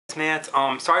Matt,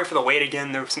 sorry for the wait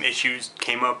again. There were some issues,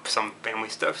 came up, some family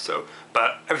stuff, so,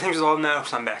 but everything's resolved now,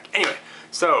 so I'm back. Anyway,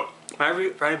 so, my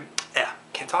review,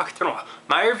 can't talk, it's been a while.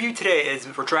 My review today is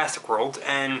for Jurassic World,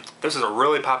 and this is a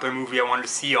really popular movie I wanted to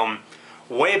see,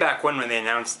 way back when they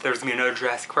announced there was gonna be another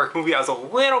Jurassic Park movie. I was a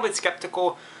little bit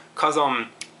skeptical, cause,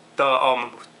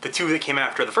 the two that came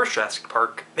after the first Jurassic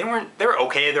Park, they were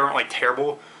okay, they weren't like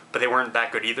terrible, but they weren't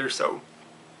that good either, so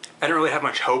I didn't really have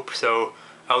much hope, so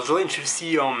I was really interested to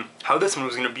see how this one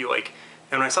was going to be like.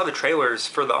 And when I saw the trailers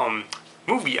for the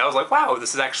movie, I was like, wow,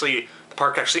 this is actually, the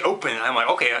park actually open. And I'm like,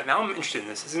 okay, now I'm interested in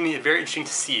this. This is going to be very interesting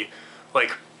to see.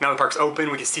 Like, now the park's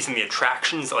open, we can see some of the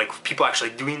attractions, like people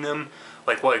actually doing them,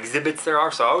 like what exhibits there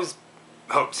are. So I was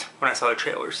hooked when I saw the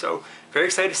trailer. So very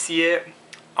excited to see it.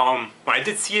 When I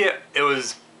did see it,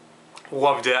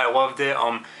 loved it. I loved it.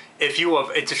 If you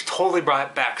love it, just totally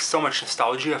brought back so much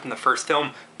nostalgia from the first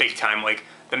film, big time. Like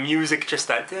the music, just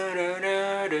that da da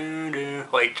da da da,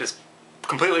 like just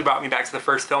completely brought me back to the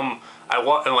first film.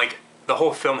 And like the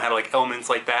whole film had like elements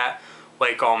like that,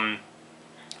 like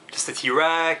just the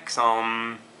T-Rex. Yeah,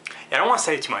 I don't want to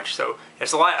say too much. So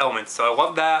it's a lot of elements. So I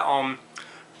love that.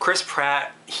 Chris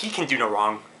Pratt, he can do no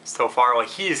wrong so far. Like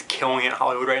he is killing it in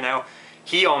Hollywood right now.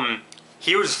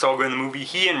 He was so good in the movie.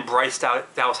 He and Bryce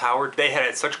Dallas Howard, they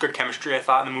had such good chemistry, I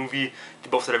thought, in the movie. They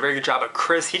both did a very good job. But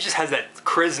Chris, he just has that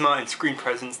charisma and screen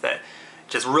presence that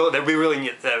just really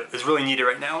need, that is really needed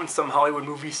right now in some Hollywood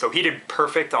movies. So he did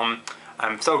perfect.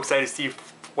 I'm so excited to see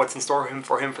what's in store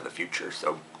for him for the future.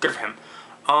 So good for him.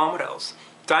 What else?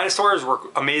 Dinosaurs were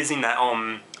amazing. That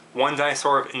one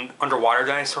dinosaur, an underwater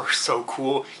dinosaur, was so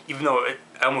cool. Even though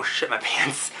I almost shit my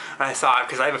pants when I saw it,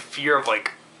 because I have a fear of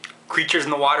like creatures in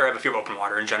the water. I have a fear of open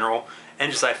water in general,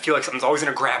 and just I feel like something's always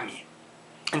gonna grab me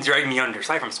and drag me under.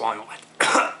 Sorry if I'm swallowing a lot.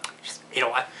 Just ate a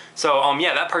lot. So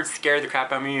yeah, that part scared the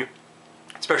crap out of me.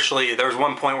 Especially there was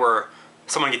one point where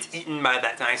someone gets eaten by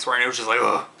that dinosaur, and it was just like,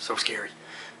 ugh, so scary.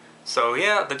 So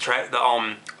yeah,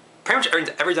 pretty much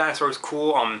every dinosaur was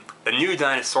cool. The new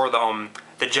dinosaur,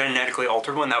 the genetically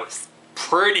altered one, that was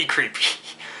pretty creepy,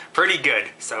 pretty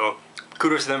good. So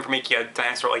kudos to them for making a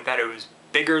dinosaur like that. It was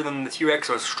bigger than the T-Rex,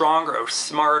 it was stronger, it was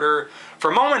smarter.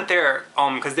 For a moment there,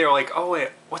 because they were like, oh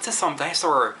wait, what's this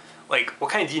dinosaur, like what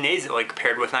kind of DNA is it like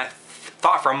paired with? And I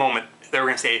thought for a moment they were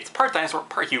gonna say it's part dinosaur,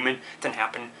 part human. It didn't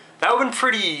happen. That would've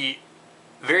been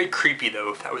very creepy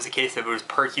though, if that was the case, if it was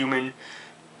part human.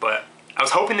 But I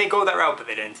was hoping they'd go that route, but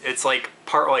they didn't. It's like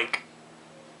part like,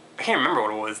 I can't remember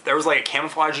what it was. There was like a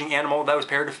camouflaging animal that was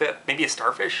paired to fit, maybe a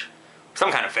starfish?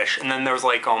 Some kind of fish. And then there was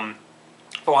like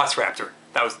velociraptor,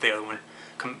 that was the other one.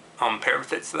 Paired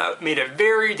with it, so that made it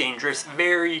very dangerous,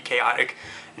 very chaotic,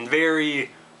 and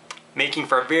making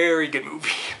for a very good movie,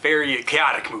 very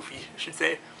chaotic movie, I should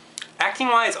say. Acting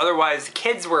wise, otherwise, the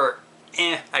kids were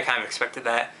I kind of expected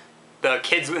that. The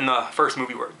kids in the first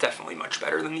movie were definitely much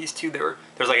better than these two. There's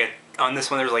like on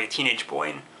this one there's like a teenage boy,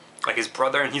 and like his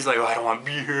brother, and he's like, oh, I don't want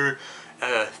to be here.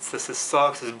 This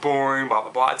sucks. This is boring. Blah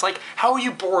blah blah. It's like, how are you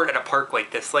bored at a park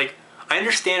like this? Like, I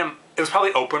understand it was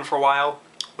probably open for a while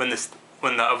when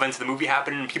the events of the movie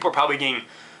happened, and people are probably getting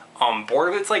bored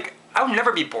of it. It's like, I would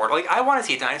never be bored. Like, I want to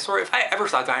see a dinosaur. If I ever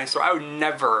saw a dinosaur, I would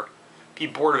never be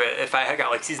bored of it. If I had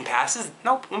got like season passes,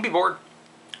 nope, wouldn't be bored.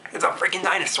 It's a freaking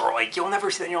dinosaur. Like, you'll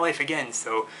never see that in your life again.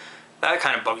 So that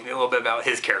kind of bugged me a little bit about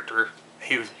his character.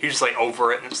 He was just like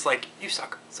over it, and it's like, you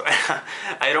suck. So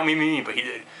I don't mean but he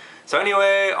did. So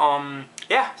anyway,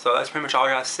 yeah. So that's pretty much all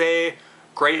I gotta say.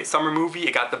 Great summer movie.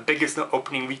 It got the biggest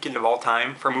opening weekend of all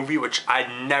time for a movie, which I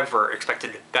never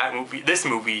expected this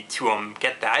movie to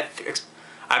get that.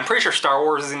 I'm pretty sure Star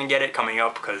Wars is gonna get it coming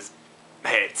up, because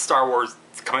hey, it's Star Wars.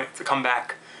 It's coming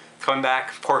back.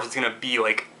 Of course, it's gonna be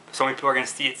like so many people are gonna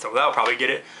see it, so that'll probably get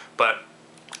it. But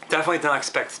definitely did not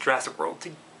expect Jurassic World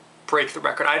to break the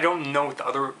record. I don't know what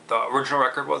the original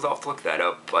record was. I'll have to look that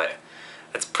up, but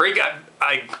it's pretty good.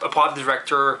 I applaud the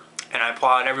director, and I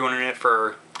applaud everyone in it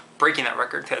for breaking that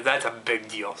record, because that's a big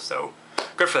deal. So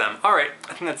good for them. All right,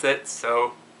 I think that's it.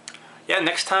 So yeah,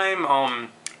 next time I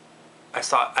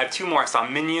have two more. I saw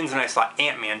Minions and I saw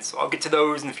Ant-Man, so I'll get to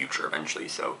those in the future eventually.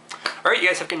 So all right, you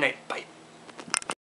guys have a good night. Bye.